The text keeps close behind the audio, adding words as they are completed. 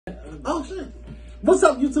Oh shit! What's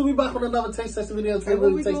up, YouTube? We back on another taste testing video. Today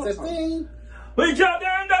we're taste testing. We got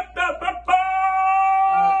down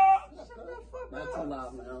Not too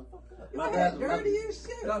loud, man. My dad, dirty as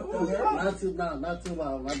shit. not too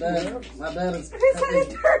loud. My dad is. He said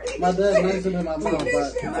dirty. My dad's nicer than my mom, but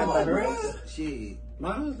shit.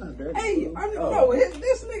 mine's not dirty. Hey, I know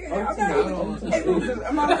this nigga.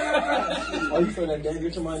 I'm not. Oh, you feel that damn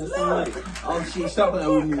get your mind the same way. Oh, shit, stop that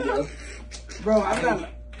with me, bro. Bro, I'm not.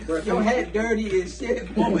 Your head dirty as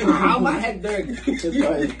shit. Boy, How my head dirty?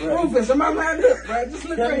 Rufus, am I mad up, bro? Just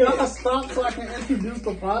look Can right y'all here. stop so I can introduce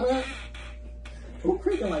the product? Who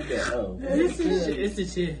creaking like that? Oh, It's the shit. it's the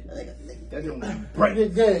shit. Break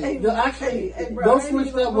it good. Hey, Yo, actually, hey, bro, don't I ain't switch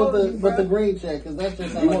even that with holding you, the bro. green check, because that's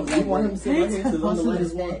just how You want him to sit right here? Because I'm the Hustle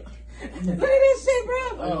latest is one. Look at this shit, bro.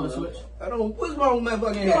 Oh, switch. I don't. What's wrong with my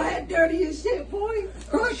fucking Your head? head dirty as shit, boy.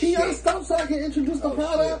 Can y'all stop so I can introduce the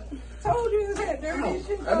product? Told you his head dirty as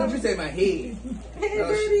shit. I thought you said my head. Head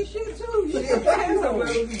dirty as shit too. Shit,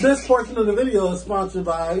 This portion of the video is sponsored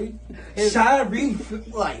by.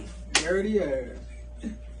 Shireen Life. dirty ass.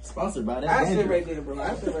 Sponsored by that. I sit right there, bro.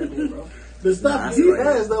 I sit right there, bro. The stuff Nah, he I swear.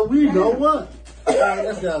 has that we don't want. Alright,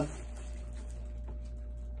 let's go.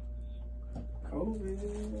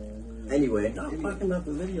 Anyway, Y'all fucking up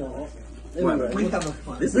the video. we Anyway, having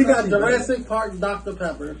fun. This we is got actually Jurassic Park Dr.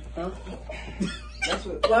 Pepper. Huh? That's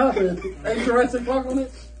what. What happened? Ain't Jurassic Park on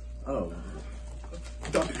it? Oh.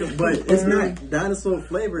 But it's not dinosaur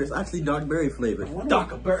flavor, it's actually dark berry flavor.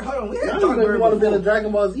 Dr. Bird. Hold on, we I had don't Dr. even Bird want to be in a before.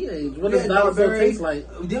 Dragon Ball Z age. What We does had Dr. dinosaur Bird. taste like?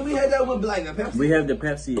 Then we had that with like a Pepsi. We have the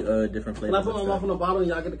Pepsi different Can I flavors. put my mouth in the bottle and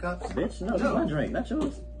y'all get the cups? Bitch, no, it's my drink, not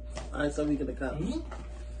yours. Alright, so we get the cups. You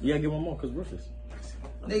gotta get one more, cause Rufus.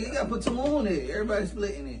 Nigga, you gotta put some more on it. Everybody's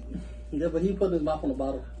splitting it. Yeah, but he put his mouth in the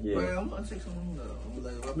bottle. Yeah. Bro, I'm gonna take some more though.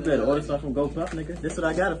 You better order something from Go Puff, nigga. This what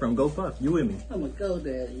I got it from, Go Puff. You with me? I'm a go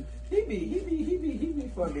daddy. He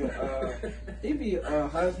be fucking,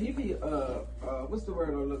 what's the word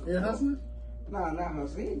I'm looking for? Yeah, hustling? Nah, not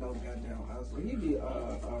hustling. He ain't no goddamn hustler. He be,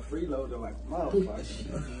 freeloader like a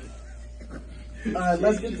motherfucker. Alright,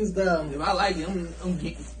 let's get this down. If I like it, I'm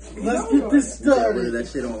getting. Let's get this You can order started. that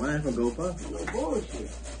shit online from Go Puff. No bullshit.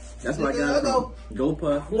 That's what I got it from. Go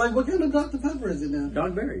Puff. Like, what kind of Dr. Pepper is it now?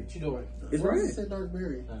 Dark berry. What you doing? It's Why does it right. say dark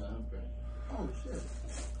berry? Oh shit.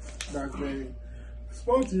 Dark berry.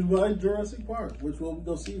 Sponsored by Jurassic Park, which we'll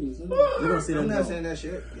go see this. We're gonna see that. I'm not now. saying that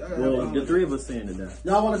shit. Well, the three of us saying it now.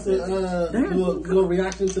 Y'all want to say, do a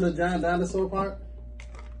reaction to the giant dinosaur part?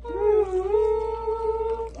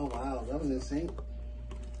 Oh wow, that was insane.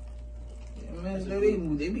 Yeah,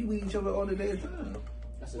 man, they be with each other all the damn time.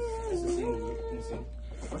 That's a scene.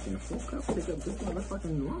 Fucking full cup pick up this one. That's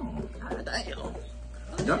fucking wrong. God damn.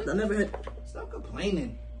 I never had. Stop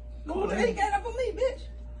complaining. Come on, they got up on me, bitch.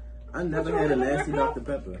 I never had a nasty Dr.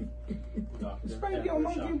 Pepper. Spray your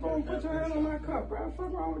monkey bone, put your hand on my cup, bro.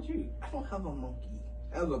 What's wrong with you? I don't have a monkey.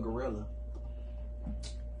 I have a gorilla.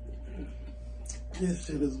 This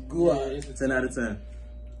shit is good. 10 out of 10.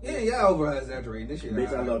 Yeah, y'all over exaggerating. This shit.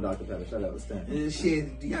 Bitch, I love Dr. Pepper. Shut up, it's 10. This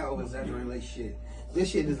shit, y'all over exaggerating like shit. This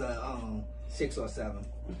shit is a 6 or 7.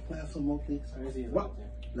 Have some more, please. What?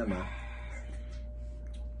 Never mind.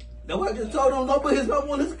 Nobody just told him don't put his mouth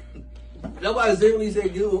on his. Nobody seriously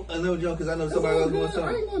said you a little joke because I know somebody else doing I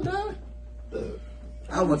something. ain't gonna die.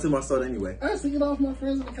 I went to my soda anyway. I used to get off my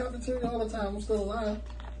friends in the cafeteria all the time. I'm still alive.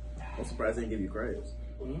 I'm surprised they didn't give you crabs.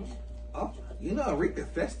 Oh, you know, Rick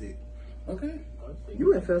infested. Okay.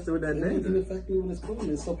 You infested with that And it can nigga. affect me when it's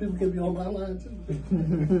cool, so people can be on my line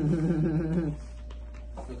too.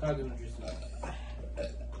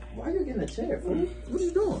 Why you getting a chair, fool? What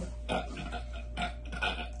you doing? I'm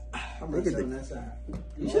Look not at saying the- that side.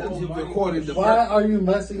 You should have recorded the. Why are you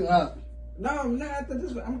messing up? No, I'm not after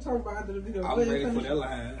this. I'm talking about after the video. I'm ready for that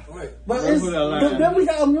line. But, Wait it's, for that line. but then we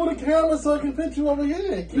gotta move the camera so I can put you over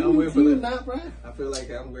here. Can No, you, wait for can you that. not, bro? I feel like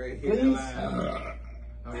I'm ready to hit Please. that line.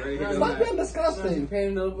 I'm ready to hit that Stop line. being disgusting.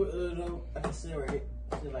 Painting over, I can see right here.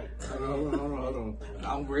 Like, Hold on.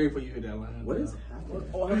 I'm ready for you to hit that line. What is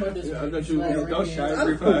oh, how about this? I thought you don't shy I-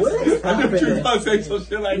 every what class. is I thought you were happening? about to say some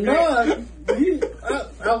shit like that. No,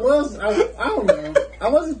 I don't know. I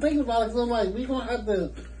wasn't thinking about it because I'm like, we gonna have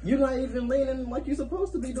to. You're not even leaning like you're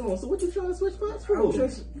supposed to be doing. So what you trying to switch spots for? I'm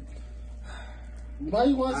just. Why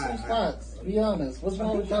you want some spots? Be honest. What's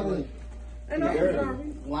wrong with that? And I'm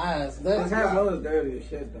dirty. Lies. His That's hair was dirty as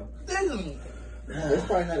shit though. It's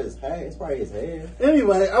probably not his hair. It's probably his hair.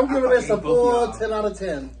 Anyway, I'm giving this a fucking both 4, 10 out of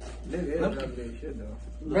 10. Nigga is dirty as shit though.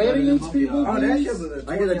 Ratings, people, Oh, that please. shit was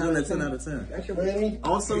a I gotta 20 do out a of 10 out of 10. That shit was Rating?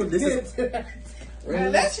 Also, this is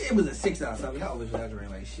Man, that shit was a 6 out of 7. Y'all was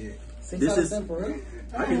exaggerating like shit. This is. for real?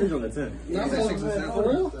 I can this on the 10. No, That's 6 or 7. for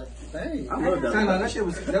real? Dang. I love that. That shit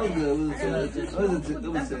was that was good. It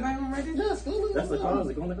was That's the bathroom right there? Yes, That's the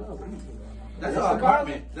closet. Go in the closet. That's an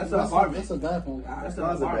apartment. That's an apartment. That's a bathroom. That's an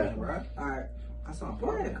Closet apartment, bathroom. bro. Alright. That's an Yeah,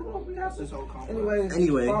 apartment. come on, we got This whole complex. Anyway,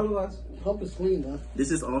 Anyway. follow us. Hope it's clean, though.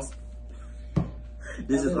 This is also.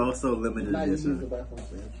 This is also limited Now you use the edition. bathroom,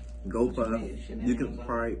 man. Go puff. You can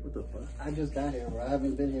probably. What the fuck? I just got here, bro. I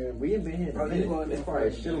haven't been here. We ain't been here. Oh, you going There's there probably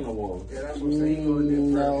first. shit on the wall. Yeah, that's what I'm saying. You going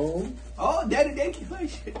there No. Oh, daddy, they keep playing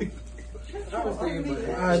shit.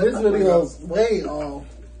 Alright, this video's way off.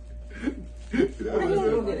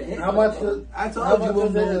 How much? I How told much you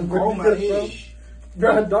was it I'm in grow my British, head.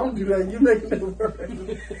 Bro, don't do that. You making it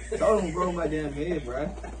worse. Told him grow my damn head,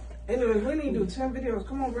 bro. Anyway, we need to do 10 videos.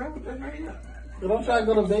 Come on, bro. Let's hurry up. But I'm trying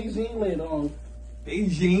to go to Beijing later on.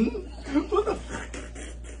 Beijing? What the fuck?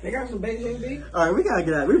 They got some Beijing beef. Alright, we gotta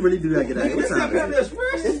get out. We really do gotta get out. What This time Pepsi is it?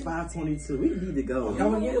 Express? It's 5:22. We need to go.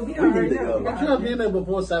 Oh, yeah, we We already need to know. go. I'm trying to be in there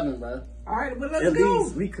before 7, bro. All right, but let's At go.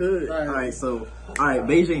 least we could. Alright. Alright, so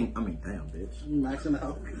Beijing. I mean, damn, bitch. Maxing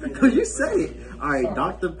out. Cause you say it. Alright,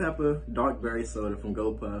 Dr. Pepper, dark berry soda from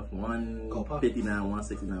GoPuff, 159,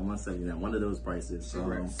 169, 179. One of those prices.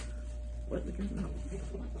 What the no.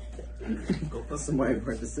 Somebody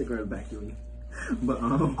burnt the cigarette back to me. But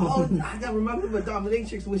Oh, I got remember the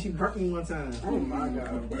dominatrix when she burnt me one time. Oh, my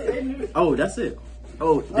God, bro. oh, that's it.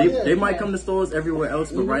 Oh, they yeah, might yeah. come to stores everywhere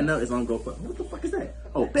else, but right now it's on GoPuff. What the fuck is that?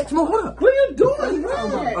 Oh, bitch, hold up. What are you doing, bro?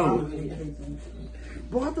 Oh,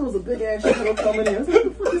 boy, I thought it was a big ass shadow coming in. What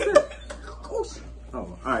the fuck is that? Oh, shit.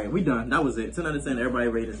 Oh, alright, we done. That was it. 10 out of 10. Everybody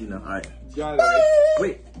rate us, Alright.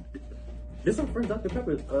 Wait. This is our first Dr.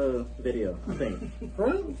 Pepper video, I think. For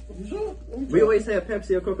real? You sure? We always have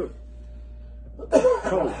Pepsi or Coca.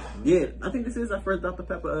 Oh, yeah. I think this is our first Dr.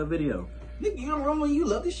 Pepper video. Nigga, you don't remember when you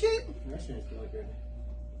love this shit? That shit's like that.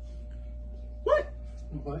 What?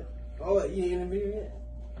 What? Oh, you ain't in the video yet?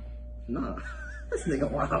 Nah. This nigga,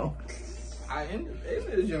 wow. I ended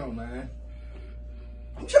this young, man.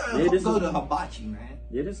 I'm trying Yeah, to this go is- to hibachi, man.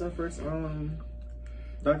 Yeah, this is our first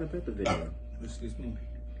Dr. Pepper video. Excuse me.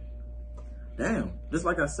 Damn. This is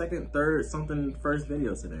like our second, third, something first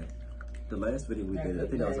video today. The last video we did, I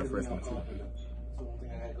think that was our first one too.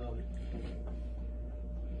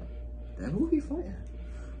 Damn, who we fighting?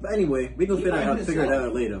 But anyway, we gonna figure it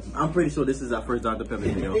out later. I'm pretty sure this is our first Dr. Pepper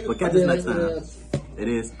video. But catch us next time. It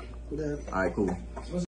is. Alright, cool.